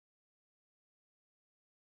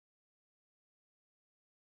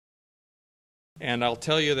And I'll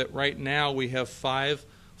tell you that right now we have 5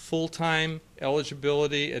 full-time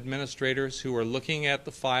eligibility administrators who are looking at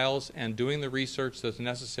the files and doing the research that's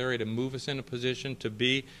necessary to move us in a position to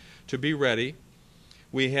be ready.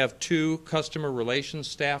 We have 2 customer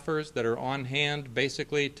relations staffers that are on hand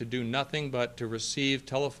basically to do nothing but to receive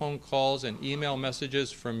telephone calls and email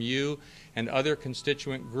messages from you and other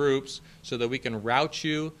constituent groups so that we can route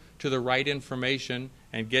you to the right information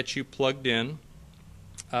and get you plugged in.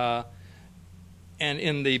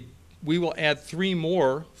 We will add 3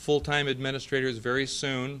 more full-time administrators very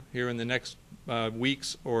soon, here in the next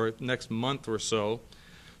weeks or next month or so.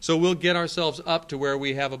 So we'll get ourselves up to where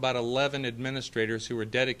we have about 11 administrators who are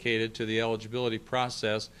dedicated to the eligibility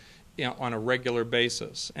process, on a regular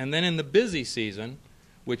basis. And then in the busy season,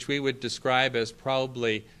 which we would describe as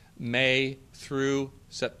probably May through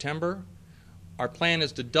September, our plan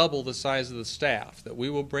is to double the size of the staff, that we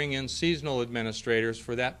will bring in seasonal administrators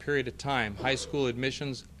for that period of time, high school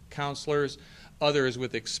admissions counselors, others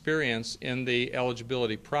with experience in the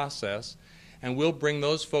eligibility process, and we'll bring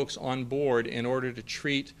those folks on board in order to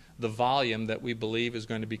treat the volume that we believe is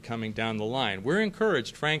going to be coming down the line. We're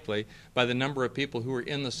encouraged, frankly, by the number of people who are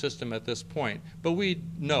in the system at this point, but we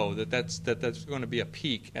know that that's going to be a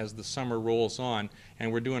peak as the summer rolls on,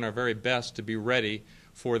 and we're doing our very best to be ready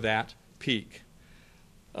for that peak.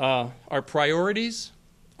 Our priorities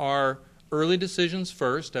are early decisions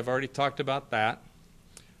first. I've already talked about that.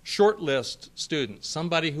 Shortlist students,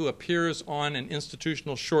 somebody who appears on an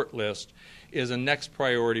institutional shortlist, is a next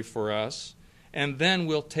priority for us. And then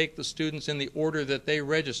we'll take the students in the order that they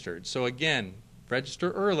registered. So again,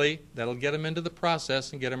 register early. That'll get them into the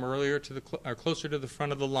process and get them earlier to closer to the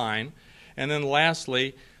front of the line. And then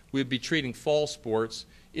lastly, we'd be treating fall sports.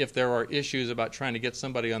 If there are issues about trying to get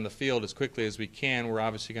somebody on the field as quickly as we can, we're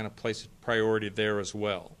obviously going to place a priority there as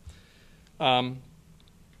well.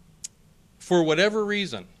 For whatever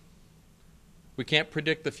reason, we can't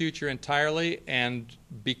predict the future entirely, and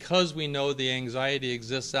because we know the anxiety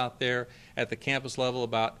exists out there at the campus level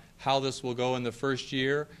about how this will go in the first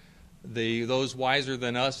year, those wiser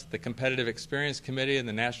than us, the Competitive Experience Committee and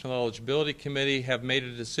the National Eligibility Committee, have made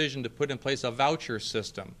a decision to put in place a voucher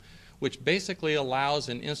system, which basically allows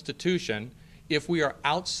an institution, if we are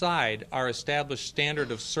outside our established standard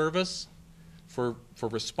of service for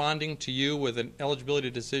responding to you with an eligibility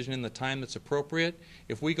decision in the time that's appropriate,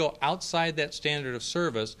 if we go outside that standard of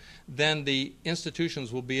service, then the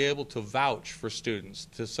institutions will be able to vouch for students,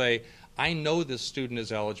 to say, I know this student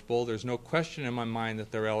is eligible, there's no question in my mind that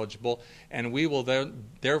they're eligible, and we will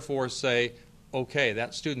therefore say, okay,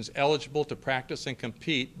 that student's eligible to practice and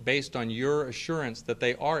compete based on your assurance that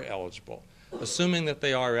they are eligible. Assuming that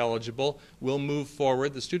they are eligible, we'll move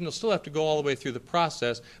forward. The student will still have to go all the way through the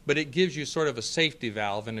process, but it gives you sort of a safety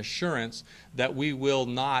valve, an assurance that we will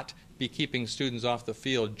not be keeping students off the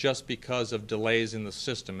field just because of delays in the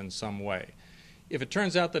system in some way. If it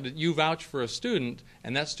turns out that you vouch for a student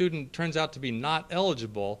and that student turns out to be not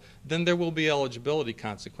eligible, then there will be eligibility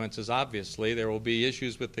consequences, obviously. There will be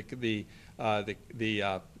issues with the Committee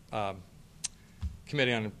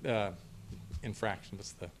on Infraction.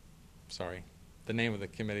 What's the name of the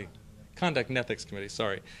committee? Conduct and Ethics Committee,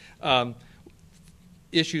 sorry.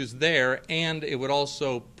 Issues there, and it would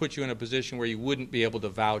also put you in a position where you wouldn't be able to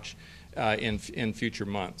vouch in future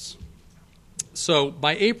months. So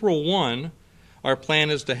by April 1, our plan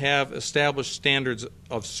is to have established standards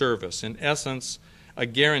of service, in essence, a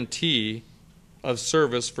guarantee of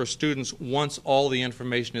service for students once all the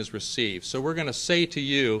information is received. So we're going to say to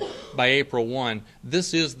you by April 1,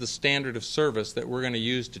 this is the standard of service that we're going to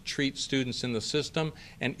use to treat students in the system,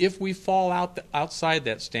 and if we fall outside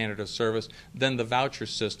that standard of service, then the voucher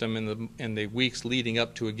system in the weeks leading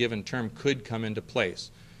up to a given term could come into place.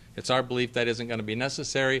 It's our belief that isn't going to be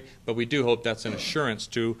necessary, but we do hope that's an assurance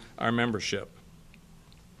to our membership.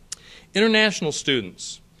 International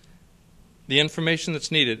students. The information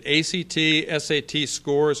that's needed, ACT, SAT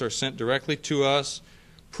scores are sent directly to us.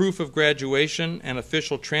 Proof of graduation and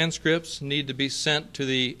official transcripts need to be sent to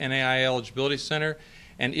the NAIA Eligibility Center.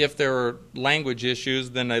 And if there are language issues,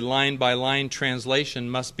 then a line-by-line translation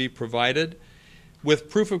must be provided. With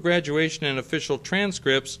proof of graduation and official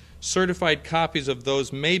transcripts, certified copies of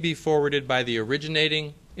those may be forwarded by the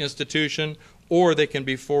originating institution, or they can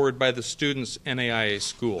be forwarded by the student's NAIA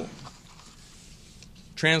school.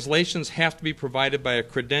 Translations have to be provided by a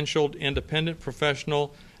credentialed independent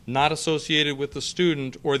professional not associated with the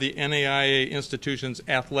student or the NAIA institution's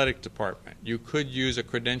athletic department. You could use a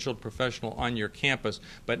credentialed professional on your campus,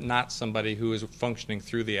 but not somebody who is functioning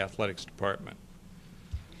through the athletics department.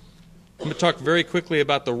 I'm going to talk very quickly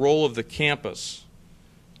about the role of the campus.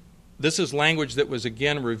 This is language that was,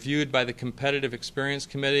 again, reviewed by the Competitive Experience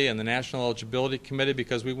Committee and the National Eligibility Committee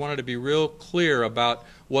because we wanted to be real clear about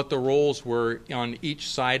what the roles were on each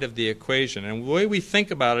side of the equation. And the way we think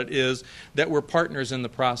about it is that we're partners in the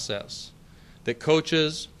process, that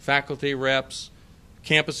coaches, faculty reps,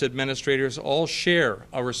 campus administrators all share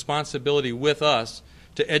a responsibility with us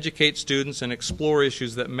to educate students and explore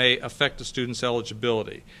issues that may affect a student's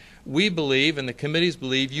eligibility. We believe, and the committees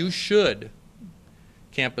believe, you should,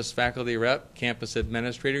 campus faculty rep, campus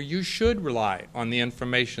administrator, you should rely on the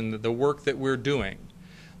information, the work that we're doing.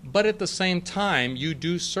 But at the same time, you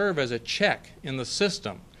do serve as a check in the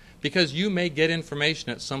system because you may get information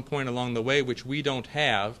at some point along the way which we don't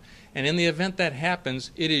have, and in the event that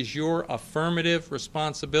happens, it is your affirmative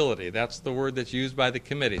responsibility. That's the word that's used by the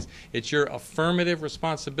committees. It's your affirmative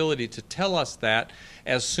responsibility to tell us that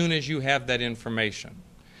as soon as you have that information.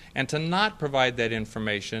 And to not provide that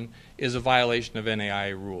information is a violation of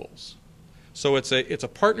NAIA rules. So it's a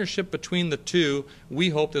partnership between the two. We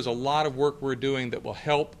hope there's a lot of work we're doing that will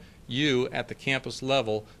help you at the campus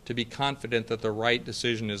level to be confident that the right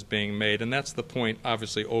decision is being made. And that's the point,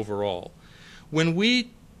 obviously, overall. When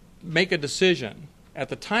we make a decision, at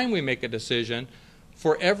the time we make a decision,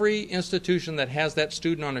 for every institution that has that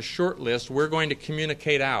student on a short list, we're going to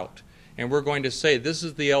communicate out. And we're going to say, this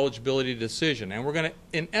is the eligibility decision. And we're going to,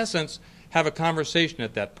 in essence, have a conversation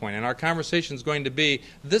at that point. And our conversation is going to be,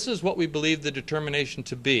 this is what we believe the determination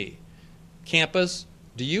to be. Campus,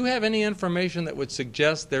 do you have any information that would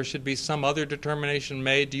suggest there should be some other determination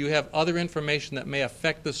made? Do you have other information that may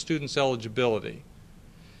affect the student's eligibility?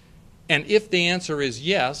 And if the answer is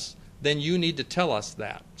yes, then you need to tell us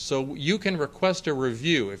that. So you can request a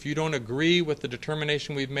review. If you don't agree with the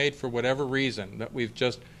determination we've made for whatever reason, that we've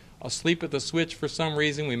just asleep at the switch for some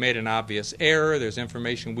reason, we made an obvious error, there's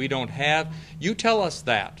information we don't have, you tell us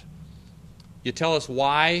that. You tell us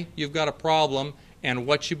why you've got a problem and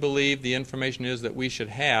what you believe the information is that we should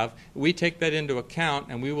have. We take that into account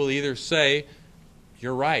and we will either say,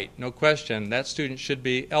 you're right, no question, that student should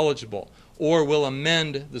be eligible, or we'll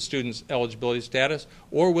amend the student's eligibility status,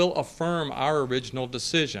 or we'll affirm our original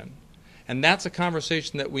decision. And that's a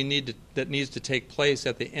conversation that that needs to take place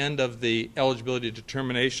at the end of the eligibility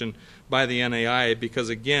determination by the NAIA, because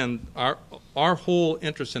again, our whole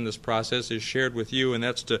interest in this process is shared with you, and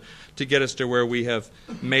that's to get us to where we have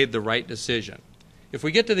made the right decision. If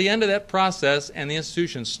we get to the end of that process and the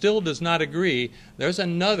institution still does not agree, there's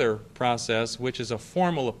another process which is a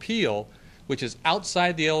formal appeal, which is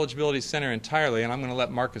outside the Eligibility Center entirely, and I'm going to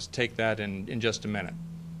let Marcus take that in just a minute.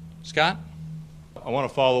 Scott? I want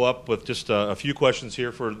to follow up with just a few questions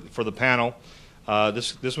here for the panel.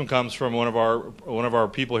 This one comes from one of our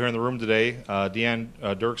people here in the room today, Deanne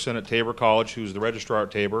Dirksen at Tabor College, who's the registrar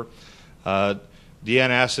at Tabor. Deanne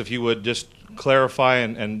asked if you would just clarify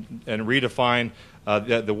and redefine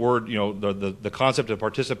the word, the concept of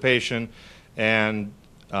participation, and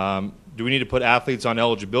do we need to put athletes on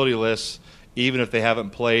eligibility lists even if they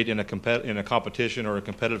haven't played in a competition or a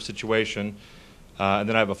competitive situation? And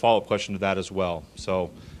then I have a follow-up question to that as well.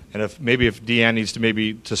 So, and if Deanne needs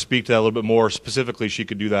to speak to that a little bit more specifically, she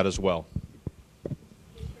could do that as well. Is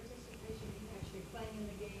participation actually playing in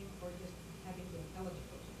the game or just having been eligible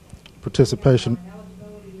to play? Participation. On an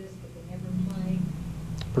eligibility list, but they never play.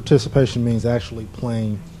 Participation means actually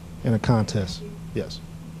playing in a contest. Yes.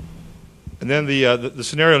 And then the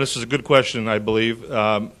scenario, and this is a good question, I believe,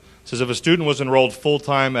 says if a student was enrolled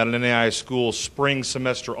full-time at an NAIA school spring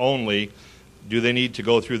semester only, do they need to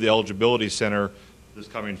go through the Eligibility Center this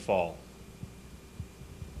coming fall?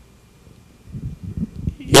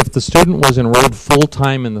 If the student was enrolled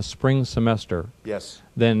full-time in the spring semester, Yes.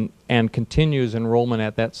 then and continues enrollment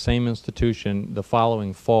at that same institution the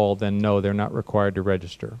following fall, then no, they're not required to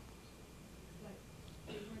register. But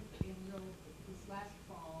they weren't enrolled this last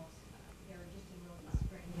fall. They were just enrolled in the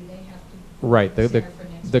spring. Do they have to?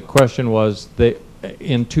 Right. The question was,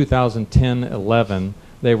 in 2010-11,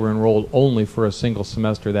 they were enrolled only for a single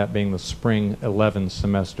semester, that being the spring 11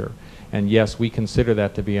 semester. And yes, we consider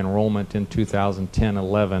that to be enrollment in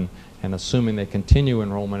 2010-11, and assuming they continue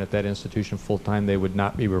enrollment at that institution full-time, they would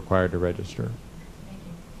not be required to register.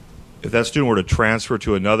 If that student were to transfer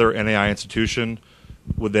to another NAIA institution,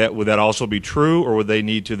 would that also be true, or would they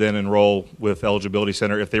need to then enroll with Eligibility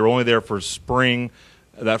Center if they were only there for spring,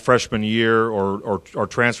 that freshman year, or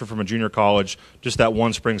transfer from a junior college, just that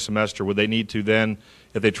one spring semester? Would they need to then,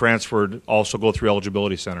 if they transferred, also go through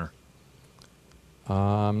Eligibility Center?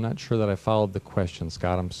 I'm not sure that I followed the question,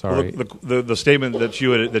 Scott. I'm sorry. Well, the statement that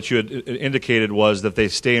you had indicated was that they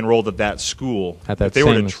stay enrolled at that school. At that if they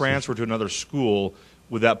were to same transfer to another school,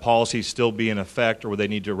 would that policy still be in effect, or would they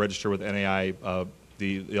need to register with NAIA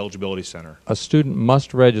the Eligibility Center? A student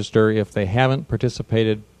must register if they haven't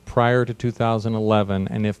participated prior to 2011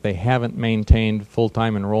 and if they haven't maintained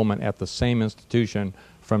full-time enrollment at the same institution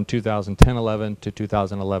from 2010-11 to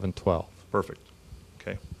 2011-12. Perfect.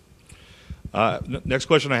 Okay. Next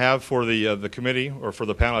question I have for the committee, or for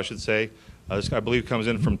the panel, I should say. This, I believe, comes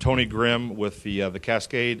in from Tony Grimm with the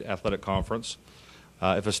Cascade Athletic Conference.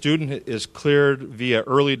 If a student is cleared via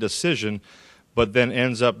early decision, but then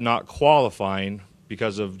ends up not qualifying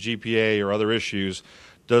because of GPA or other issues,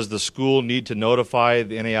 does the school need to notify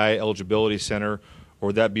the NAIA Eligibility Center, or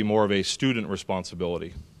would that be more of a student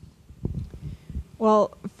responsibility?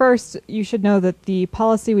 Well, first, you should know that the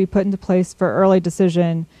policy we put into place for early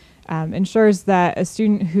decision ensures that a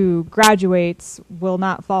student who graduates will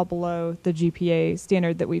not fall below the GPA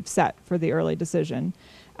standard that we've set for the early decision.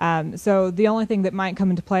 So the only thing that might come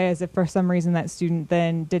into play is if for some reason that student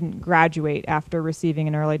then didn't graduate after receiving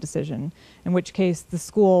an early decision, in which case the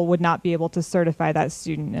school would not be able to certify that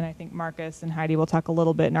student. And I think Marcus and Heidi will talk a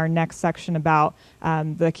little bit in our next section about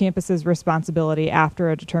the campus's responsibility after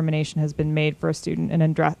a determination has been made for a student, and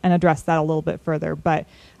address that a little bit further. But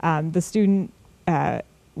the student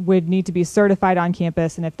would need to be certified on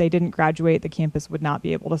campus, and if they didn't graduate, the campus would not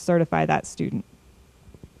be able to certify that student.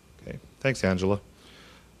 Okay. Thanks, Angela.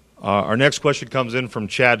 Our next question comes in from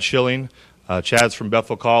Chad Schilling. Chad's from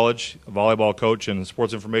Bethel College, a volleyball coach and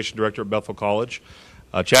sports information director at Bethel College.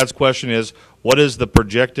 Chad's question is, what is the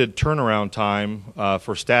projected turnaround time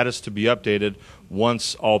for status to be updated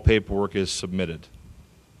once all paperwork is submitted?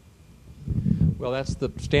 Well, that's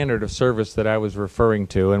the standard of service that I was referring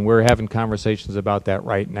to, and we're having conversations about that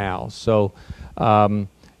right now. So,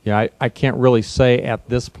 yeah, I can't really say at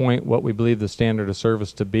this point what we believe the standard of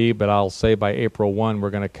service to be, but I'll say by April 1 we're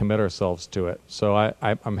going to commit ourselves to it. So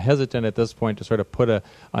I'm hesitant at this point to sort of put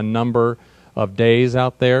a number of days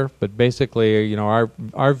out there, but basically, you know,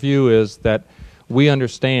 our view is that we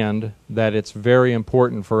understand that it's very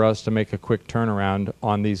important for us to make a quick turnaround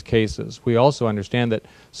on these cases. We also understand that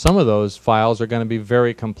some of those files are going to be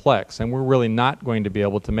very complex, and we're really not going to be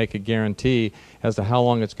able to make a guarantee as to how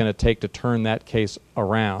long it's going to take to turn that case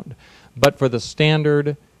around. But for the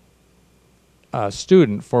standard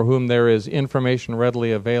student for whom there is information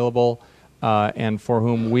readily available and for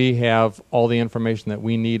whom we have all the information that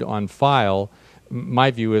we need on file,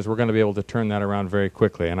 my view is we're going to be able to turn that around very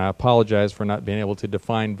quickly. And I apologize for not being able to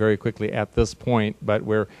define very quickly at this point, but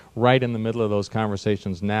we're right in the middle of those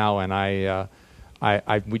conversations now, and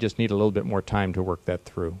we just need a little bit more time to work that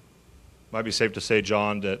through. Might be safe to say,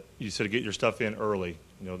 John, that you said get your stuff in early.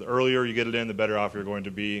 You know, the earlier you get it in, the better off you're going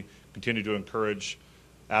to be. Continue to encourage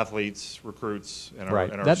athletes, recruits, and our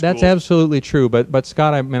schools. That's absolutely true. But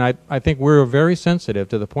Scott, I mean, I think we're very sensitive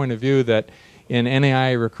to the point of view that in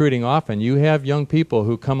NAIA recruiting often, you have young people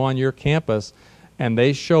who come on your campus and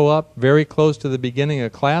they show up very close to the beginning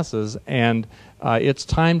of classes, and it's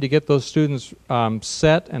time to get those students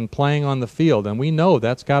set and playing on the field, and we know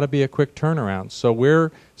that's got to be a quick turnaround. So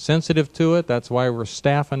we're sensitive to it. That's why we're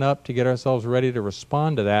staffing up to get ourselves ready to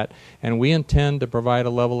respond to that, and we intend to provide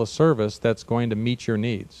a level of service that's going to meet your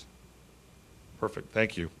needs. Perfect.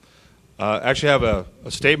 Thank you. Actually, I have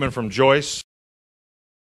a statement from Joyce.